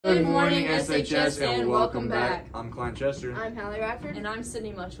Good morning, SHS, and welcome back. I'm Klein Chester. I'm Hallie Radford. And I'm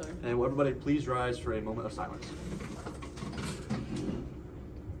Sydney Muchler. And will everybody please rise for a moment of silence.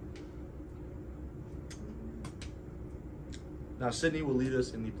 Now Sydney will lead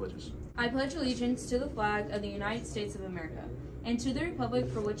us in the pledges. I pledge allegiance to the flag of the United States of America, and to the republic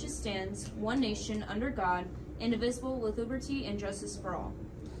for which it stands, one nation, under God, indivisible, with liberty and justice for all.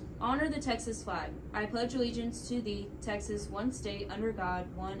 Honor the Texas flag. I pledge allegiance to the Texas, one state, under God,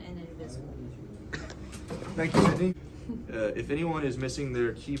 one and indivisible. Thank you, Sydney. If anyone is missing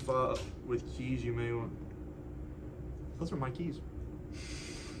their key fob with keys, you may want... Those are my keys.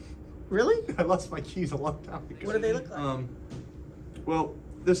 Really? I lost my keys a long time ago. What do they look like? Well,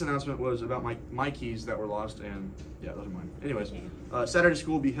 this announcement was about my keys that were lost, and yeah, those are mine. Anyways, Saturday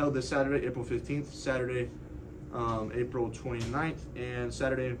school will be held this Saturday, April 15th, Saturday, April 29th, and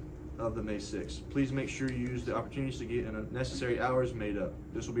Saturday of the May 6th. Please make sure you use the opportunities to get necessary hours made up.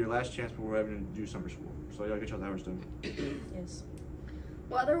 This will be your last chance before we're having to do summer school. So y'all get y'all hours done. Yes.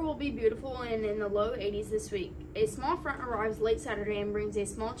 Weather will be beautiful and in the low 80s this week. A small front arrives late Saturday and brings a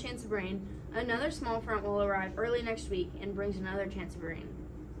small chance of rain. Another small front will arrive early next week and brings another chance of rain.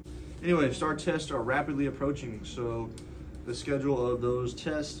 Anyway, STAR tests are rapidly approaching, so the schedule of those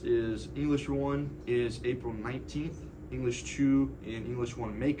tests is English 1 is April 19th, English 2 and English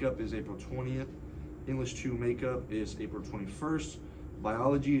 1 makeup is April 20th, English 2 makeup is April 21st,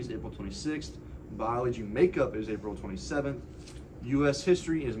 Biology is April 26th, Biology makeup is April 27th, U.S.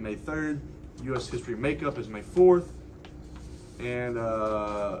 History is May 3rd, U.S. History makeup is May 4th, and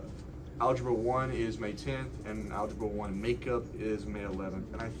Algebra 1 is May 10th, and Algebra 1 makeup is May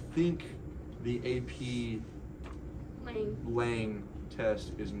 11th. And I think the AP Lang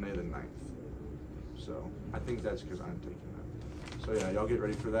test is May the 9th. So I think that's because I'm taking that. So yeah, y'all get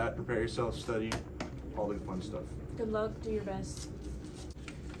ready for that. Prepare yourself, study, all the fun stuff. Good luck, do your best.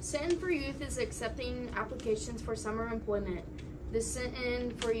 Sit-In for Youth is accepting applications for summer employment. The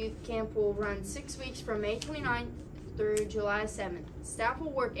Sit-In for Youth camp will run 6 weeks from May 29th through July 7th. Staff will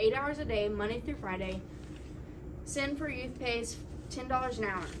work 8 hours a day, Monday through Friday. Sit-In for Youth pays $10 an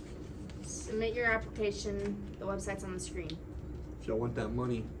hour. Submit your application. The website's on the screen. If y'all want that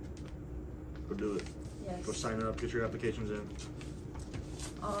money, go do it. Yes. Go sign up, get your applications in.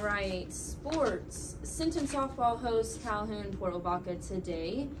 All right, sports. Sinton softball hosts Calhoun Port Lavaca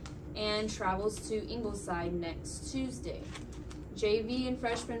today and travels to Ingleside next Tuesday. JV and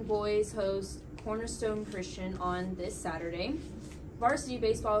freshman boys host Cornerstone Christian on this Saturday. Varsity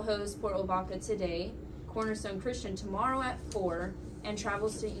baseball hosts Port Lavaca today, Cornerstone Christian tomorrow at 4, and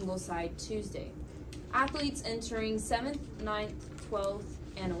travels to Ingleside Tuesday. Athletes entering 7th, 9th, 12th,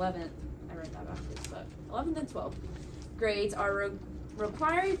 and 11th, I read that backwards, but 11th and 12th grades are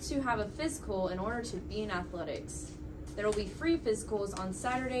required to have a physical in order to be in athletics. There will be free physicals on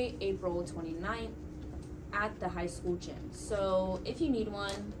Saturday, April 29th at the high school gym. So if you need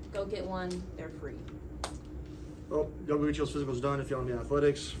one, go get one, they're free. Well, y'all go get y'all's physicals done if y'all want to be in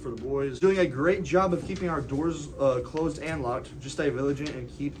athletics for the boys. Doing a great job of keeping our doors closed and locked. Just stay vigilant and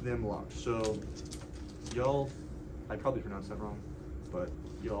keep them locked. So, y'all, I probably pronounced that wrong, but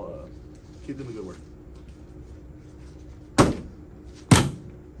y'all keep them a good word.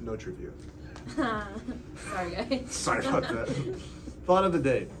 No trivia. Sorry, guys. Sorry about that. Thought of the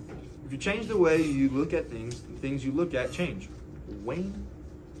day. If you change the way you look at things, the things you look at change. Wayne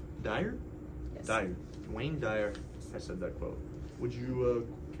Dyer? Yes. Dyer. Wayne Dyer has said that quote. Would you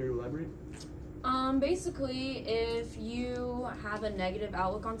care to elaborate? Basically, if you have a negative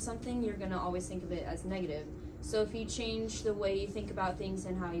outlook on something, you're going to always think of it as negative. So if you change the way you think about things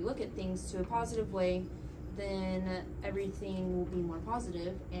and how you look at things to a positive way, then everything will be more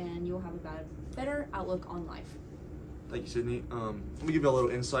positive and you'll have a better outlook on life. Thank you, Sydney. Let me give you a little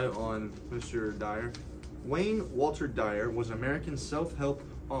insight on Mr. Dyer. Wayne Walter Dyer was an American self-help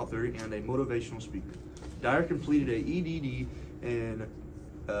author and a motivational speaker. Dyer completed a EDD in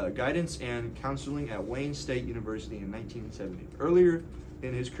guidance and counseling at Wayne State University in 1970. Earlier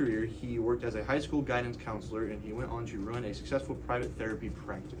in his career, he worked as a high school guidance counselor and he went on to run a successful private therapy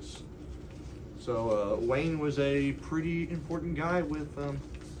practice. So Wayne was a pretty important guy with,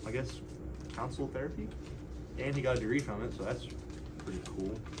 I guess, counsel therapy, and he got a degree from it, so that's pretty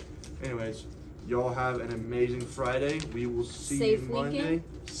cool. Anyways, y'all have an amazing Friday. We will see you Monday.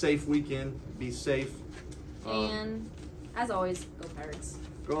 Safe weekend. Be safe. And as always, go Pirates.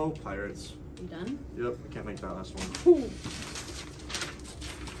 Go Pirates. You done? Yep, I can't make that last one.